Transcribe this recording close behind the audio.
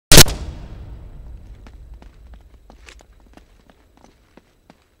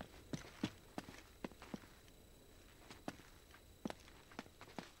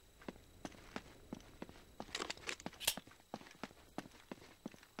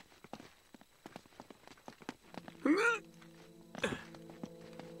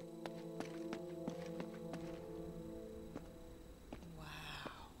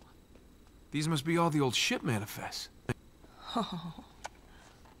These must be all the old ship manifests. Oh.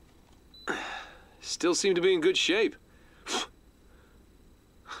 Still seem to be in good shape.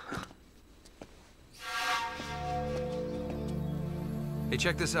 Hey,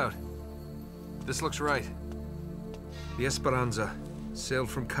 check this out. This looks right. The Esperanza sailed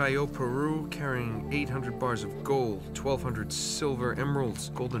from Callao, Peru, carrying 800 bars of gold, 1,200 silver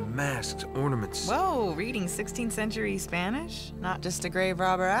emeralds, golden masks, ornaments. Whoa, reading 16th century Spanish? Not just a grave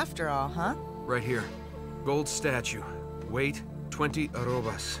robber after all, huh? Right here. Gold statue. Weight, 20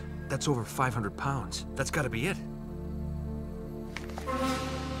 arrobas. That's over 500 pounds. That's gotta be it. Wow.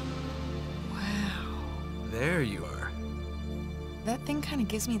 There you are. That thing kind of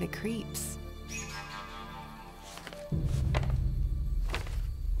gives me the creeps.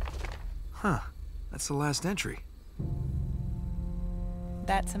 Huh. That's the last entry.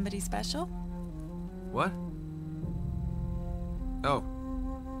 That somebody special? What? Oh.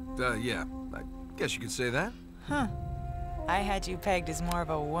 Yeah. I guess you could say that. Huh. I had you pegged as more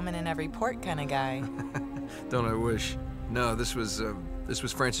of a woman in every port kind of guy. Don't I wish? No, this was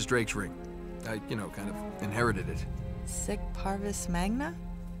Francis Drake's ring. I, kind of inherited it. Sic parvis magna?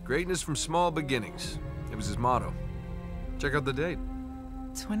 Greatness from small beginnings. It was his motto. Check out the date.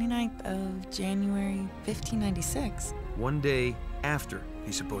 29th of January, 1596. One day after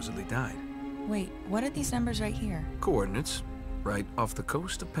he supposedly died. Wait, what are these numbers right here? Coordinates, right off the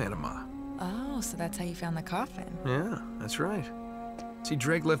coast of Panama. Oh, so that's how you found the coffin. Yeah, that's right. See,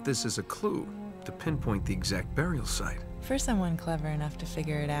 Drake left this as a clue to pinpoint the exact burial site. For someone clever enough to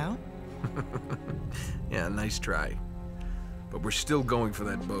figure it out. Yeah, nice try. But we're still going for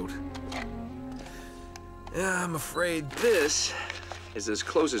that boat. Yeah, I'm afraid this is as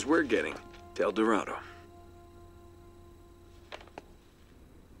close as we're getting to El Dorado.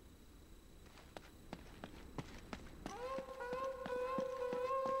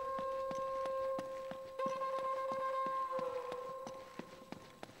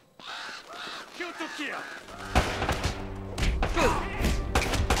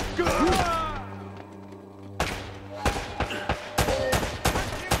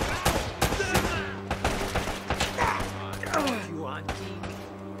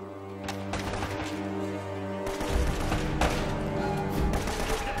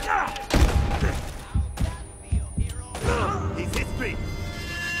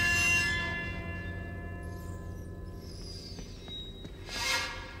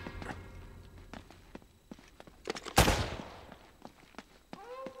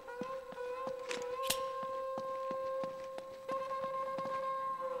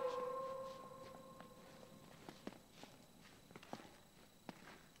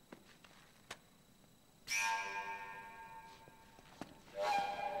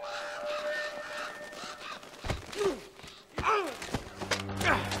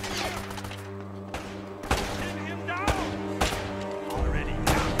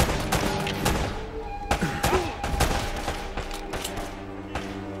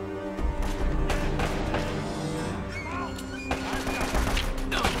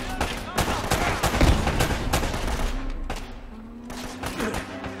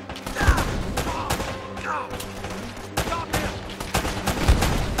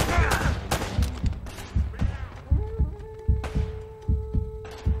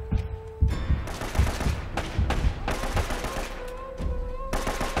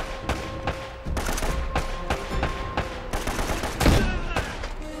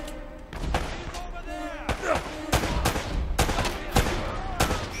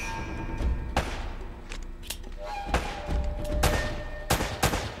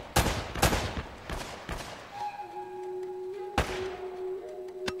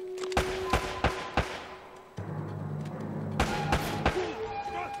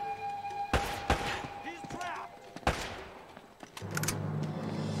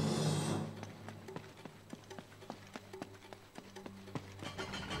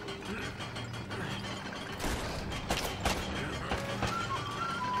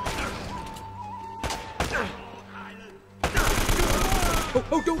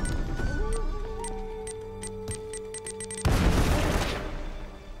 Oh, don't!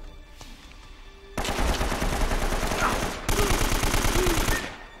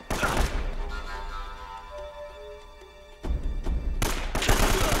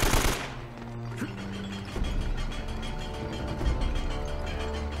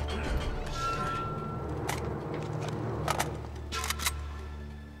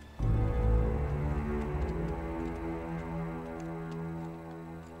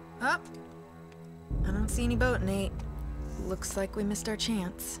 see any boat, Nate. Looks like we missed our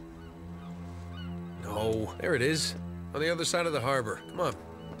chance. No, there it is. On the other side of the harbor. Come on.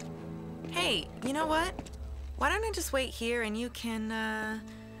 Hey, you know what? Why don't I just wait here and you can,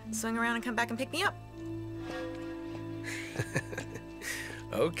 swing around and come back and pick me up?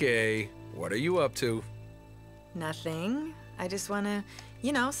 Okay, what are you up to? Nothing. I just wanna,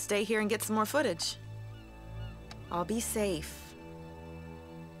 you know, stay here and get some more footage. I'll be safe.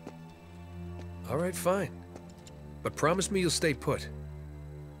 All right, fine. But promise me you'll stay put.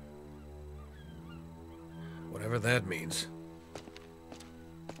 Whatever that means.